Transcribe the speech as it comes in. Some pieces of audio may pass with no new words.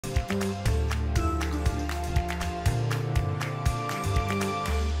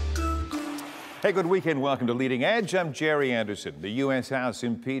Hey, good weekend. Welcome to Leading Edge. I'm Jerry Anderson. The U.S. House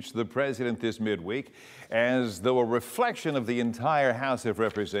impeached the president this midweek. As though a reflection of the entire House of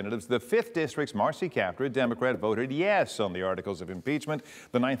Representatives, the 5th District's Marcy Kaptur, a Democrat, voted yes on the articles of impeachment.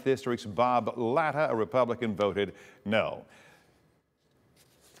 The 9th District's Bob Latta, a Republican, voted no.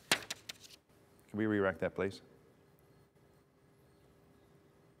 Can we re-erect that, please?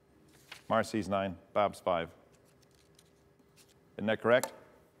 Marcy's 9, Bob's 5. Isn't that correct?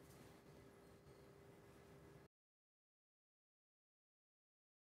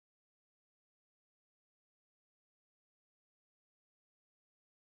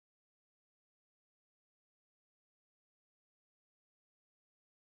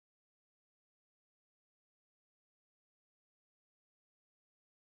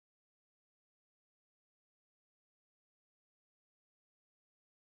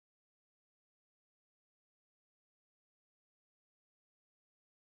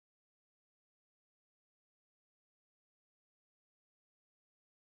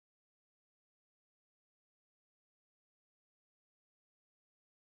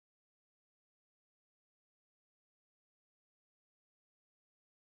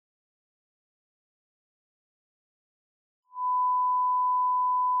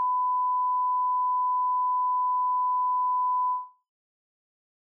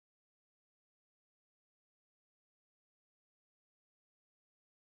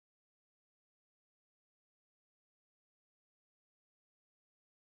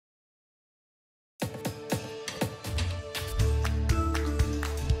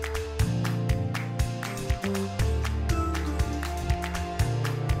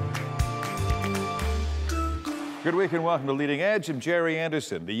 Good week and welcome to Leading Edge. I'm Jerry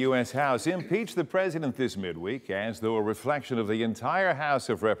Anderson. The U.S. House impeached the president this midweek as though a reflection of the entire House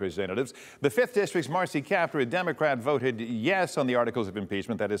of Representatives. The 5th District's Marcy Kaptur, a Democrat, voted yes on the articles of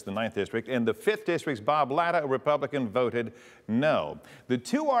impeachment. That is the 9th District. And the 5th District's Bob Latta, a Republican, voted no. The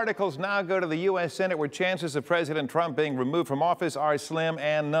two articles now go to the U.S. Senate, where chances of President Trump being removed from office are slim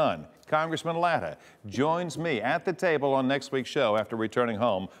and none. Congressman Latta joins me at the table on next week's show after returning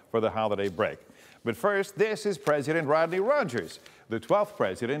home for the holiday break. But first, this is President Rodney, the 12th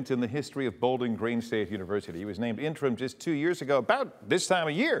president in the history of Bowling Green State University. He was named interim just 2 years ago, about this time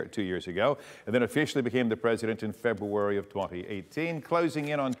of year, 2 years ago, and then officially became the president in February of 2018, closing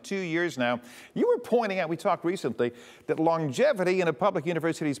in on 2 years now. You were pointing out, we talked recently, that longevity in a public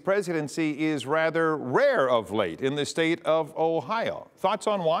university's presidency is rather rare of late in the state of Ohio. Thoughts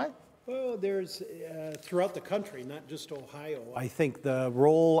on why? Well, there's, throughout the country, not just Ohio, I think the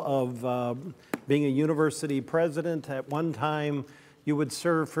role of being a university president, at one time you would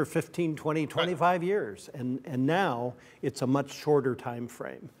serve for 15, 20, 25 years, and now it's a much shorter time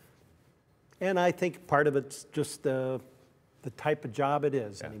frame. And I think part of it's just the type of job it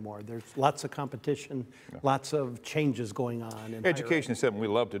is anymore. There's lots of competition, lots of changes going on. Education is something we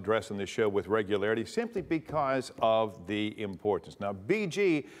love to address on this show with regularity simply because of the importance. Now,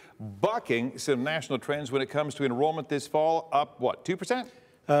 BG bucking some national trends when it comes to enrollment this fall, up what, 2%?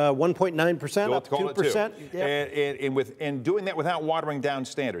 1.9%, up 2%. Yep. And doing that without watering down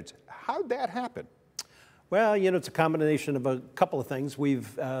standards. How'd that happen? Well, you know, it's a combination of a couple of things.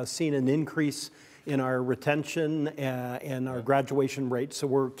 We've seen an increase in our retention and our graduation rate, so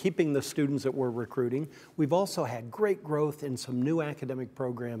we're keeping the students that we're recruiting. We've also had great growth in some new academic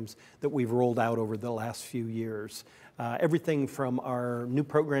programs that we've rolled out over the last few years. Everything from our new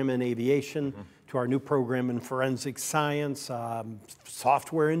program in aviation to our new program in forensic science,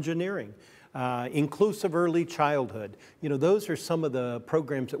 software engineering, inclusive early childhood. You know, those are some of the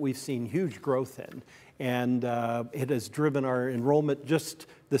programs that we've seen huge growth in. And it has driven our enrollment just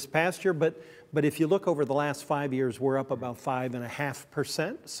this past year, but if you look over the last 5 years, we're up about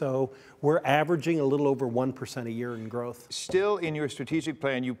 5.5%. So we're averaging a little over 1% a year in growth. Still in your strategic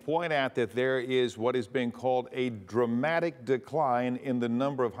plan, you point out that there is what is being called a dramatic decline in the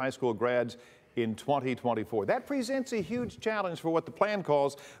number of high school grads in 2024. That presents a huge challenge for what the plan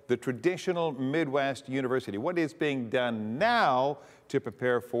calls the traditional Midwest university. What is being done now to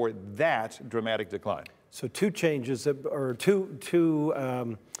prepare for that dramatic decline? So two changes, or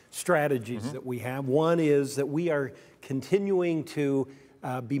two strategies that we have. One is that we are continuing to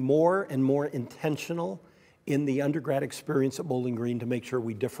be more and more intentional in the undergrad experience at Bowling Green to make sure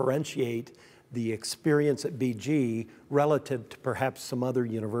we differentiate the experience at BG relative to perhaps some other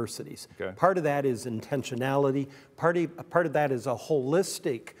universities. Okay. Part of that is intentionality. Part of that is a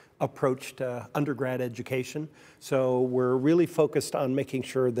holistic approach to undergrad education. So we're really focused on making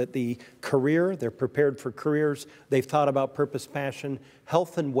sure that they're prepared for careers. They've thought about purpose, passion,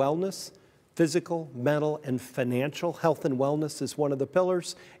 health and wellness, Physical, mental, and financial health and wellness is one of the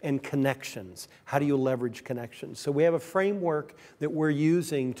pillars, and connections. How do you leverage connections? So we have a framework that we're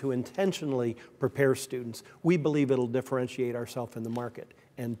using to intentionally prepare students. We believe it'll differentiate ourselves in the market.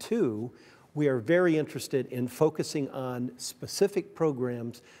 And two, we are very interested in focusing on specific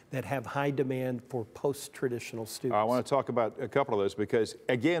programs that have high demand for post-traditional students. I want to talk about a couple of those because,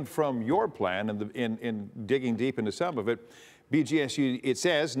 again, from your plan and in digging deep into some of it, BGSU, it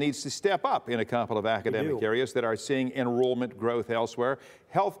says, needs to step up in a couple of academic areas that are seeing enrollment growth elsewhere,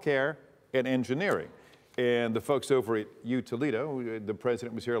 healthcare and engineering. And the folks over at U Toledo, the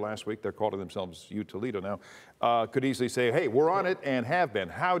president was here last week, they're calling themselves U Toledo now, could easily say, hey, we're on it and have been.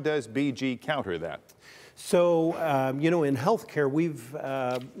 How does BG counter that? So, you know, in healthcare, we've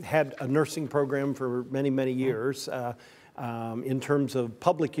had a nursing program for many, many years. In terms of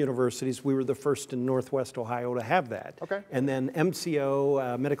public universities, we were the first in Northwest Ohio to have that. Okay. And then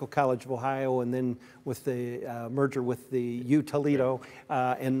MCO, Medical College of Ohio, and then with the merger with the U Toledo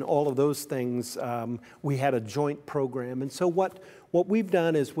and all of those things, we had a joint program. And so what we've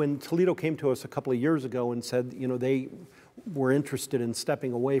done is when Toledo came to us a couple of years ago and said, you know, they were interested in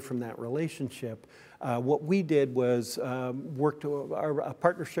stepping away from that relationship, what we did was work to a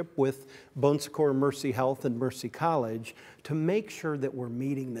partnership with Bon Secours Mercy Health and Mercy College to make sure that we're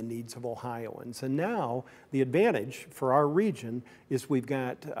meeting the needs of Ohioans. And now the advantage for our region is we've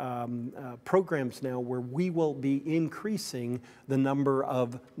got programs now where we will be increasing the number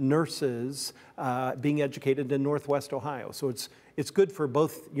of nurses being educated in Northwest Ohio. So it's good for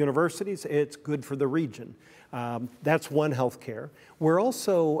both universities, it's good for the region. That's one healthcare. We're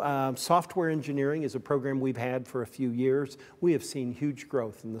also, software engineering is a program we've had for a few years. We have seen huge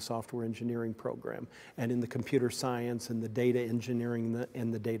growth in the software engineering program and in the computer science and the data engineering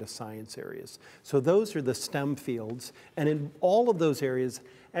and the data science areas. So those are the STEM fields. And in all of those areas,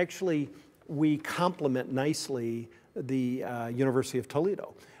 actually, we complement nicely the University of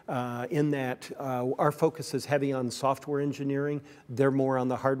Toledo. In that our focus is heavy on software engineering. They're more on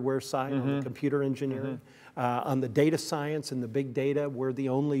the hardware side, on the computer engineering. On the data science and the big data, we're the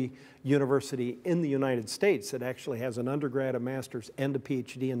only university in the United States that actually has an undergrad, a master's, and a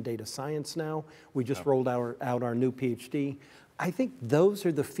PhD in data science now. We just rolled out our new PhD. I think those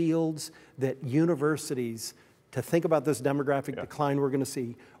are the fields that universities, to think about this demographic decline we're going to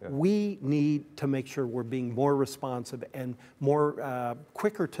see, we need to make sure we're being more responsive and more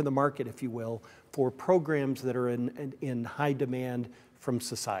quicker to the market, if you will, for programs that are in high demand from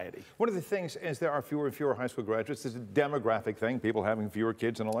society. One of the things, as there are fewer and fewer high school graduates, is a demographic thing, people having fewer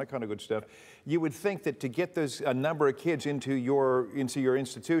kids and all that kind of good stuff. You would think that to get a number of kids into your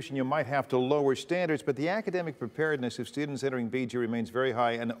institution, you might have to lower standards, but the academic preparedness of students entering BG remains very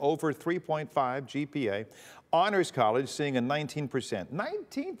high, and over 3.5 GPA. Honors College seeing a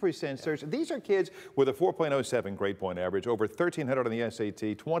 19% surge. These are kids with a 4.07 grade point average, over 1,300 on the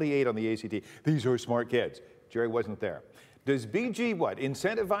SAT, 28 on the ACT. These are smart kids. Jerry wasn't there. Does BG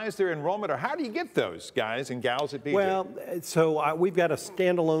incentivize their enrollment, or how do you get those guys and gals at BG? Well, so we've got a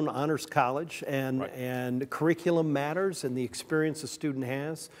standalone honors college, and curriculum matters and the experience a student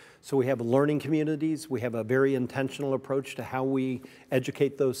has. So we have learning communities. We have a very intentional approach to how we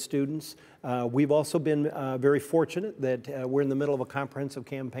educate those students. We've also been very fortunate that we're in the middle of a comprehensive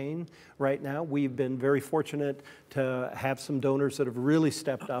campaign right now. We've been very fortunate to have some donors that have really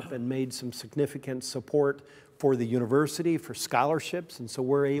stepped up and made some significant support for the university, for scholarships, and so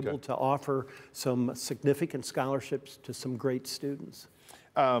we're able to offer some significant scholarships to some great students.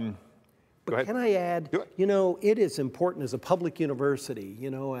 But can I add, you know, it is important as a public university,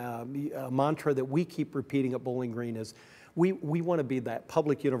 you know, a mantra that we keep repeating at Bowling Green is we want to be that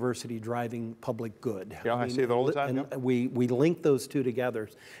public university driving public good. Yeah, I say that all the time. And we link those two together.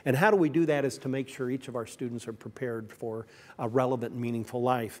 And how do we do that is to make sure each of our students are prepared for a relevant and meaningful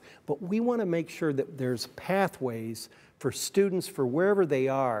life. But we want to make sure that there's pathways for students for wherever they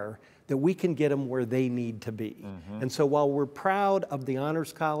are that we can get them where they need to be. And so while we're proud of the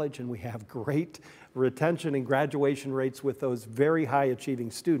Honors College and we have great retention and graduation rates with those very high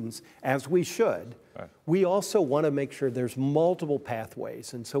achieving students, as we should, we also want to make sure there's multiple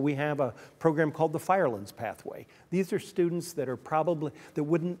pathways. And so we have a program called the Firelands Pathway. These are students that are that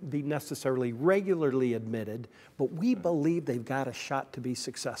wouldn't be necessarily regularly admitted, but we believe they've got a shot to be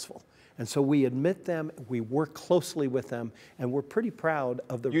successful. And so we admit them, we work closely with them, and we're pretty proud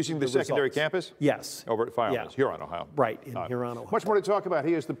of the Using the secondary campus? Yes. Over at Firelands, Huron, Ohio. Right, in Huron, Ohio. Much more to talk about.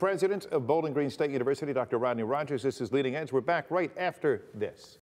 He is the president of Bowling Green State University, Dr. Rodney Rogers. This is Leading Edge. We're back right after this.